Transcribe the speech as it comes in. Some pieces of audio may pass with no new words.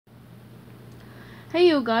Hey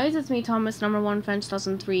you guys, it's me Thomas number 1 Fence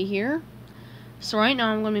 2003 here. So right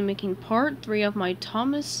now I'm going to be making part 3 of my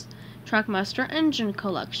Thomas TrackMaster engine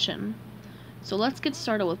collection. So let's get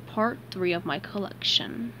started with part 3 of my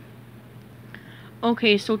collection.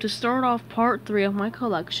 Okay, so to start off part 3 of my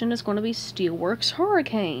collection is going to be Steelworks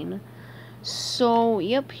Hurricane. So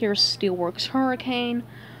yep, here's Steelworks Hurricane.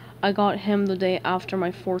 I got him the day after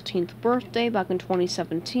my 14th birthday back in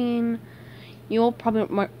 2017. You'll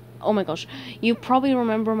probably... Oh my gosh, you probably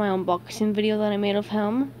remember my unboxing video that I made of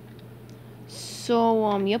him.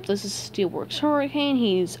 So, yep, this is Steelworks Hurricane.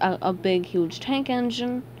 He's a big, huge tank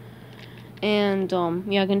engine. And,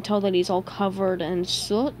 yeah, I can tell that he's all covered in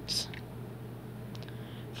soot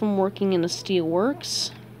from working in the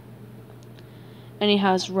steelworks. And he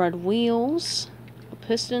has red wheels, a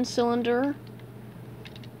piston cylinder.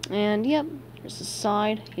 And, yep, here's the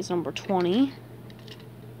side. He's number 20.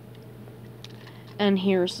 And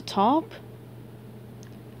here's the top,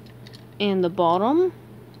 and the bottom,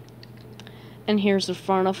 and here's the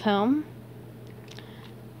front of him,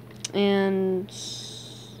 and,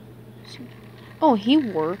 oh, he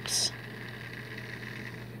works.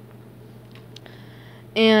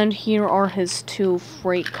 And here are his 2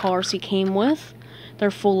 freight cars he came with.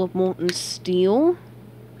 They're full of molten steel.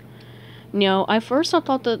 Now, I first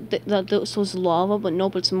thought that this was lava, but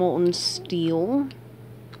nope, it's molten steel.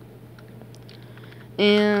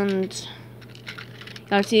 And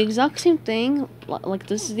yeah, it's the exact same thing. Like,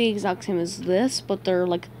 this is the exact same as this, but they're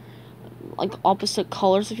like opposite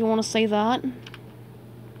colors, if you want to say that.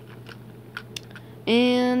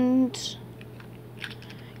 And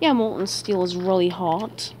yeah, molten steel is really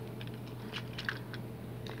hot.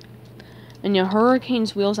 And yeah,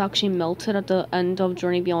 Hurricane's wheels actually melted at the end of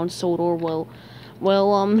Journey Beyond Sodor.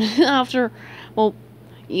 After,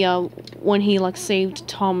 yeah, when he, like, saved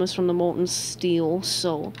Thomas from the molten steel,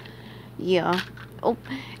 so, yeah. Oh,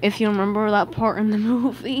 if you remember that part in the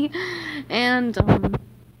movie. And,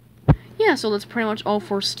 yeah, so that's pretty much all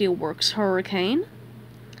for Steelworks Hurricane.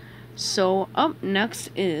 So, up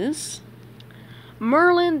next is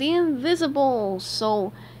Merlin the Invisible.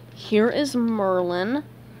 So, here is Merlin,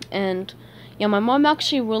 and, yeah, my mom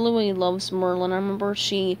actually really loves Merlin. I remember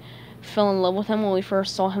she fell in love with him when we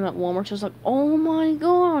first saw him at Walmart. She was like, oh my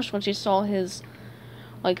gosh, when she saw his,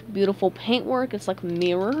 like, beautiful paintwork. It's like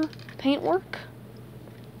mirror paintwork.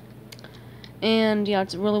 And yeah,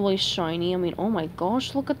 it's really shiny. I mean, oh my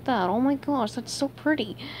gosh, look at that. Oh my gosh, that's so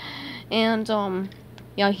pretty. And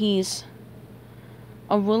yeah, he's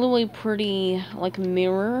a really pretty, like,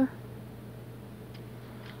 mirror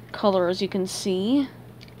color, as you can see.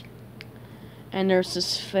 And there's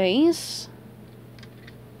his face.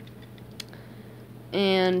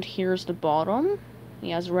 And here's the bottom.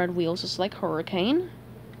 He has red wheels just like Hurricane.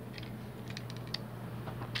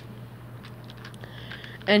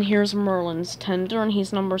 And here's Merlin's tender, and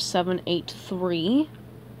he's number 783.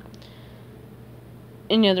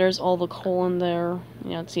 And yeah, there's all the coal in there.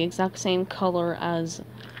 Yeah, it's the exact same color as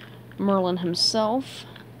Merlin himself.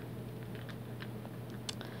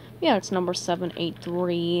 Yeah, it's number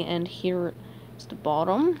 783, and here is the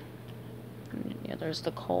bottom. Yeah, there's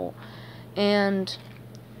the coal. And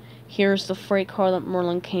here's the freight car that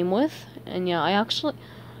Merlin came with. And yeah, yeah,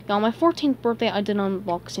 on my 14th birthday, I did an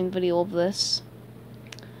unboxing video of this.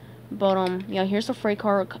 But, yeah, here's the freight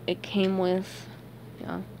car it came with.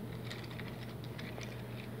 Yeah.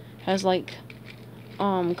 Has, like,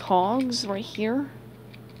 cogs right here.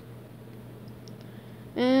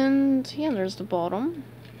 And, yeah, there's the bottom.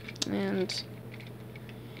 And,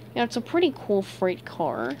 yeah, it's a pretty cool freight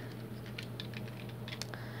car.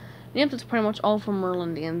 Yep, that's pretty much all for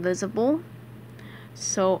Merlin the Invisible.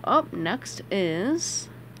 So, up next is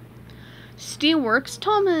Steelworks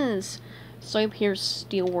Thomas. So, up here's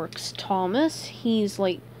Steelworks Thomas. He's,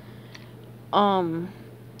 like,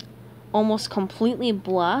 almost completely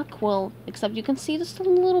black. Well, except you can see just a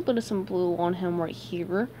little bit of some blue on him right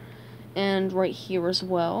here. And right here as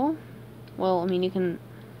well. Well, I mean, you can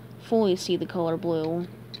fully see the color blue.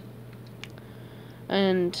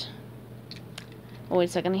 And oh, wait a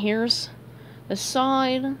second, here's the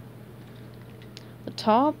side, the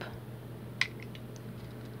top,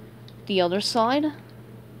 the other side,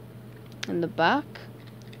 and the back.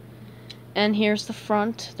 And here's the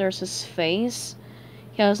front. There's his face.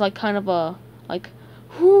 He has, like, kind of a, like,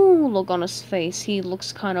 whoo look on his face. He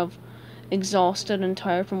looks kind of exhausted and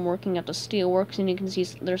tired from working at the steelworks, and you can see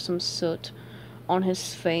there's some soot on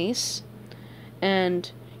his face. And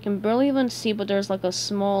you can barely even see, but there's, like, a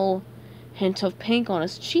small hint of pink on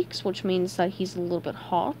his cheeks, which means that he's a little bit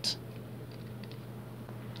hot.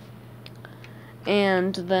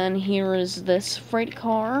 And then here is this freight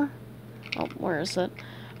car. Oh, where is it?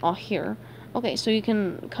 Oh, here. Okay, so you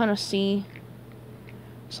can kind of see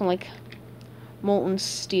some, like, molten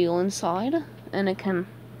steel inside, and it can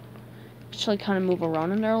actually kind of move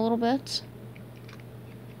around in there a little bit.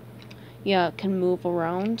 Yeah, it can move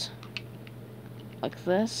around like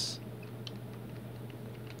this.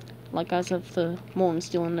 Like as if the molten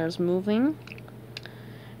steel in there is moving.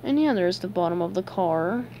 And yeah, there's the bottom of the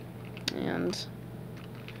car. And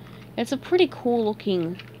it's a pretty cool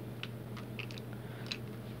looking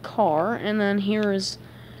car. And then here is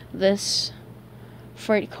this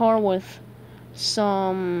freight car with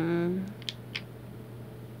some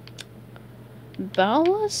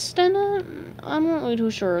ballast in it. I'm not really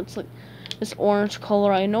too sure. It's like this orange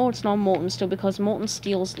color. I know it's not molten steel because molten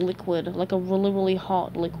steel is liquid, like a really, really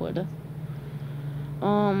hot liquid.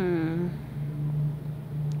 I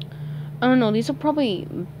don't know. These are probably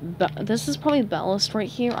this is probably ballast right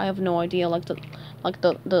here. I have no idea. Like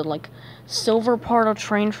the silver part of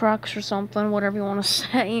train tracks or something, whatever you want to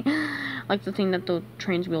say. Like the thing that the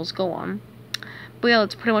train's wheels go on. But yeah,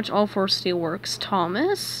 that's pretty much all for Steelworks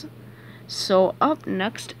Thomas. So up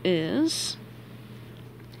next is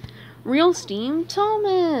Real Steam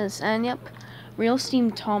Thomas. And yep, Real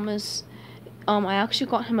Steam Thomas, I actually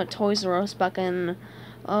got him at Toys R Us back in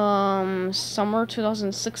summer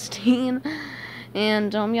 2016.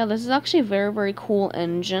 And yeah, this is actually a very, very cool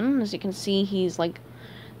engine. As you can see, he's like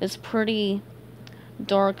this pretty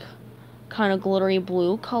dark kind of glittery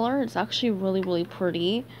blue color. It's actually really, really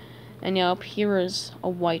pretty. And yeah, up here is a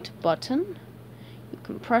white button. You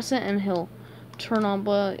can press it and he'll turn on,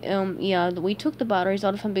 but yeah, we took the batteries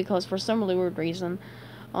out of him because for some really weird reason,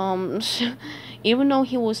 even though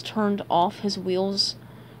he was turned off, his wheels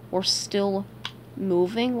were still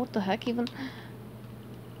moving. What the heck, even?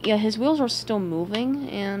 Yeah, his wheels are still moving,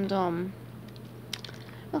 and I'm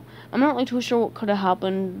not really too sure what could have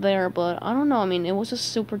happened there, but I don't know. I mean, it was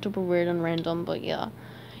just super duper weird and random, but yeah,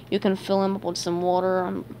 you can fill him up with some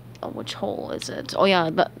water. Which hole is it? Oh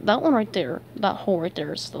yeah, that one right there. That hole right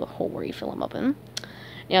there is the hole where you fill them up in.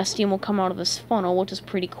 Yeah, steam will come out of this funnel, which is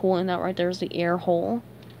pretty cool, and that right there is the air hole.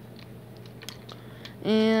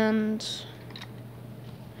 And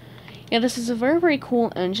yeah, this is a very, very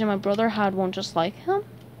cool engine. My brother had one just like him.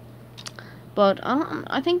 But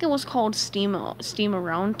I think it was called Steam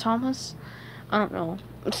Around Thomas. I don't know.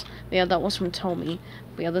 Yeah, that was from Tomy.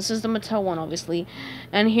 But yeah, this is the Mattel one, obviously.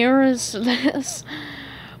 And here is this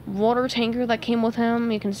water tanker that came with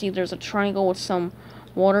him. You can see there's a triangle with some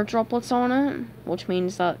water droplets on it, which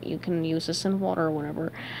means that you can use this in water or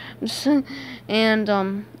whatever. And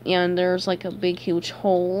yeah, and there's like a big huge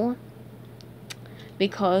hole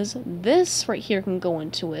because this right here can go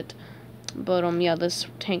into it. But yeah, this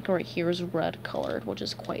tanker right here is red colored, which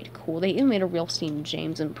is quite cool. They even made a Real Steam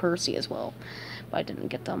James and Percy as well, but I didn't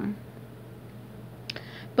get them.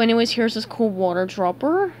 But anyways, here's this cool water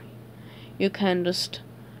dropper. You can just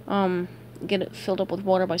get it filled up with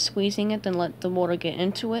water by squeezing it, then let the water get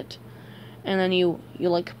into it, and then you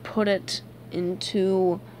like put it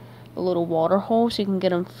into a little water hole so you can get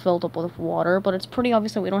them filled up with water. But it's pretty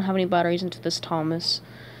obvious that we don't have any batteries into this Thomas,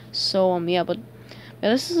 so yeah, but yeah,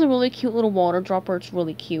 this is a really cute little water dropper. It's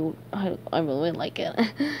really cute. I really like it.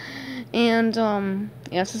 And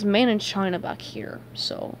yeah, it says made in China back here,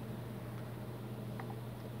 so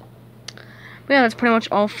but yeah, that's pretty much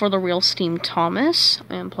all for the Real Steam Thomas,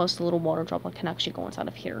 and plus the little water droplet can actually go inside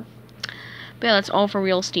of here. But yeah, that's all for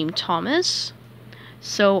Real Steam Thomas.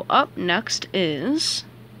 So up next is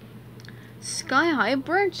Sky High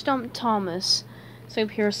Bridge Jump Thomas. So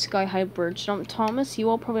up here is Sky High Bridge Jump Thomas. You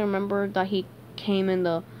all probably remember that he came in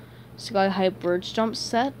the Sky High Bridge Jump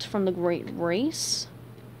set from the Great Race.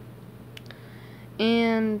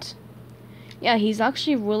 And yeah, he's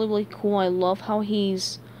actually really, really cool. I love how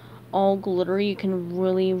he's all glittery. You can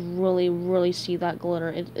really, really, really see that glitter.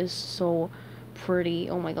 It is so pretty.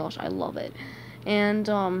 Oh my gosh, I love it. And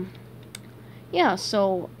yeah,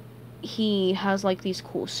 so he has like these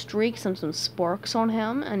cool streaks and some sparks on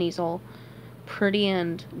him, and he's all pretty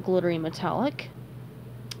and glittery metallic.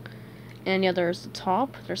 And yeah, there's the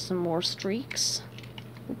top. There's some more streaks.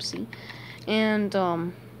 Oopsie.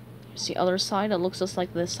 And see other side. It looks just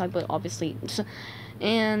like this side, but obviously.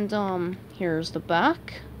 And here's the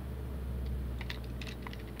back.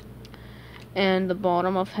 And the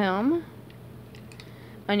bottom of him.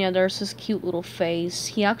 And yeah, there's this cute little face.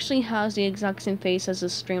 He actually has the exact same face as the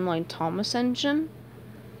Streamlined Thomas engine.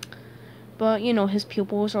 But, you know, his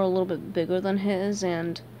pupils are a little bit bigger than his.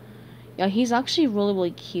 And yeah, he's actually really,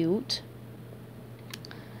 really cute.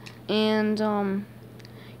 And,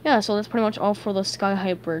 yeah, so that's pretty much all for the Sky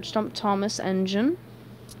High Bridge Jump Thomas engine.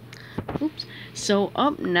 Oops. So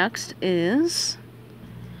up next is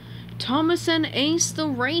Thomas and Ace the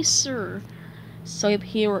Racer. So up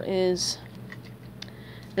here is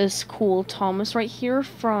this cool Thomas right here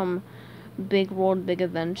from Big World Big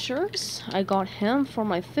Adventures. I got him for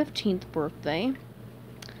my 15th birthday.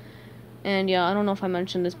 And yeah, I don't know if I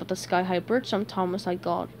mentioned this, but the Sky High Bridge Jump Thomas I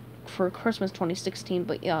got for Christmas 2016.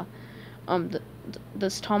 But yeah,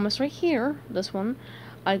 this Thomas right here, this one,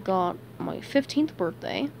 I got my 15th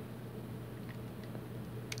birthday.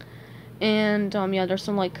 And yeah, there's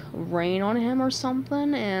some like rain on him or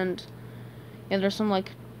something, and yeah, there's some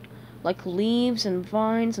like leaves and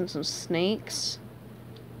vines and some snakes.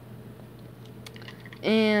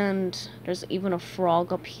 And there's even a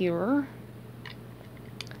frog up here.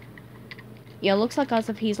 Yeah, it looks like as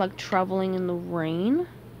if he's like traveling in the rain.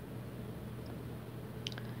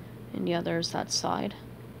 And yeah, there's that side.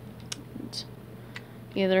 And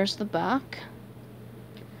yeah, there's the back.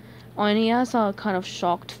 Oh, and he has a kind of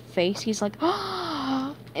shocked face. He's like,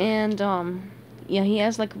 and yeah, he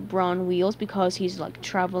has like brown wheels because he's like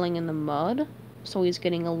traveling in the mud, so he's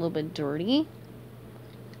getting a little bit dirty.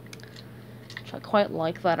 Which I quite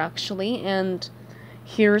like that actually. And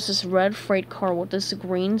here's this red freight car with this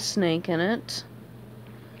green snake in it.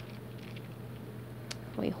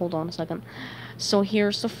 Wait, hold on a second. So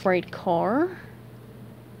here's the freight car.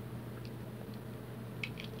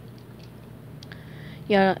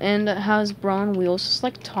 Yeah, and it has brown wheels, just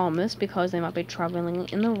like Thomas, because they might be traveling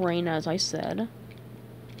in the rain, as I said.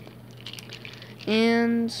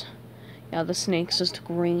 And yeah, the snake's just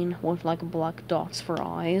green with like black dots for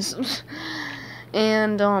eyes.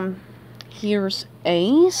 And here's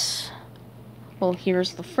Ace. Well,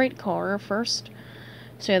 here's the freight car first.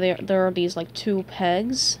 So yeah, there are these like two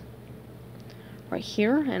pegs right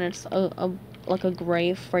here, and it's like a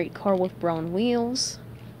gray freight car with brown wheels.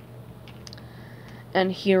 And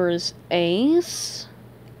here is Ace.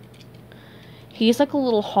 He's like a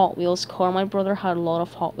little Hot Wheels car. My brother had a lot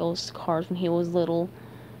of Hot Wheels cars when he was little.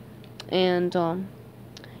 And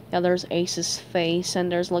yeah, there's Ace's face, and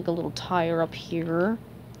there's like a little tire up here,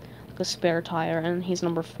 like a spare tire, and he's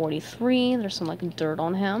number 43. There's some like dirt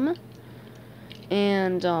on him.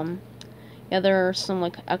 And yeah, there are some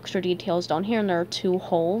like extra details down here, and there are two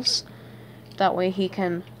holes. That way he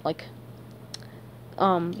can like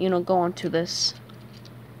you know, go onto this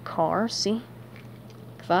car, see?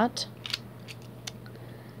 Like that.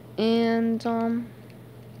 And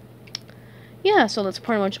yeah, so that's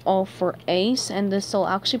pretty much all for Ace, and this will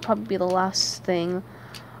actually probably be the last thing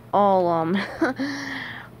I'll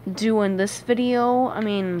do in this video. I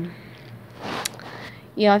mean,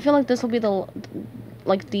 yeah, I feel like this will be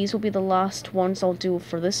these will be the last ones I'll do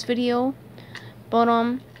for this video. But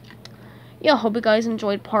yeah, hope you guys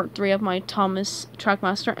enjoyed part 3 of my Thomas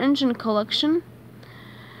TrackMaster engine collection.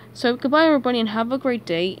 So goodbye everybody, and have a great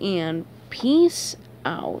day, and peace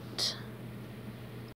out.